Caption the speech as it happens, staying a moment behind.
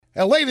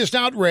A latest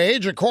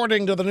outrage,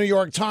 according to the New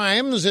York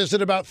Times, is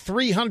that about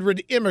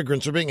 300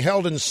 immigrants are being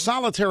held in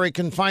solitary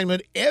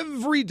confinement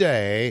every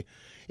day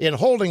in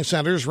holding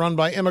centers run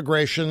by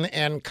Immigration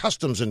and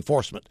Customs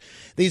Enforcement.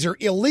 These are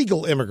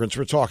illegal immigrants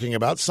we're talking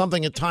about,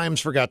 something at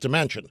times forgot to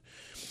mention.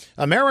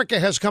 America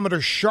has come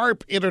under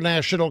sharp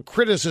international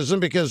criticism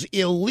because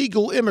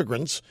illegal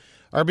immigrants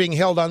are being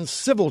held on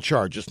civil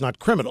charges, not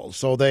criminal,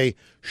 so they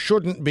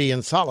shouldn't be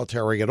in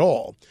solitary at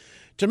all.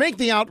 To make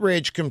the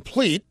outrage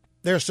complete,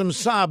 there's some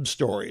sob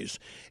stories.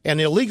 An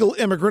illegal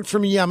immigrant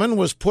from Yemen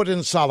was put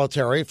in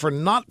solitary for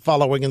not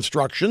following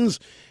instructions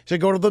to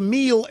go to the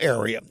meal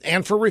area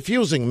and for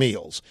refusing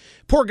meals.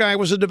 Poor guy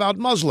was a devout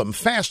Muslim,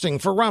 fasting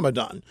for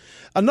Ramadan.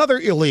 Another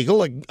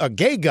illegal, a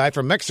gay guy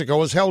from Mexico,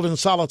 was held in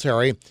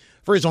solitary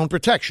for his own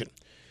protection.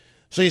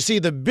 So you see,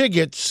 the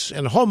bigots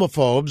and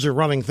homophobes are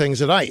running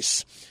things at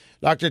ICE.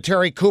 Dr.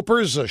 Terry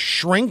Cooper's a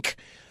shrink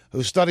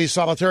who studies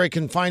solitary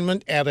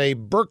confinement at a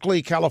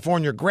Berkeley,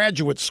 California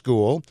graduate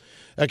school,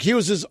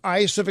 accuses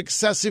ICE of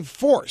excessive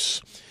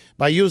force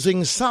by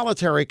using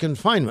solitary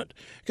confinement,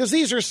 because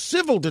these are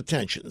civil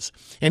detentions,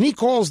 and he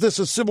calls this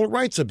a civil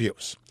rights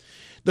abuse.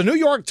 The New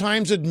York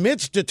Times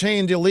admits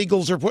detained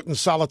illegals are put in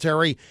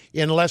solitary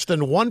in less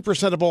than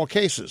 1% of all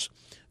cases,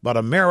 but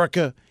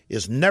America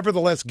is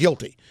nevertheless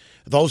guilty.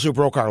 Those who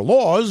broke our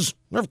laws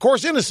are, of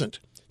course, innocent.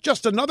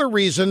 Just another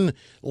reason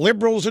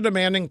liberals are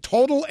demanding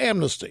total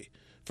amnesty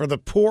for the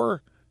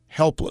poor,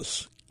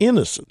 helpless,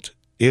 innocent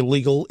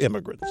illegal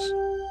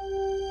immigrants.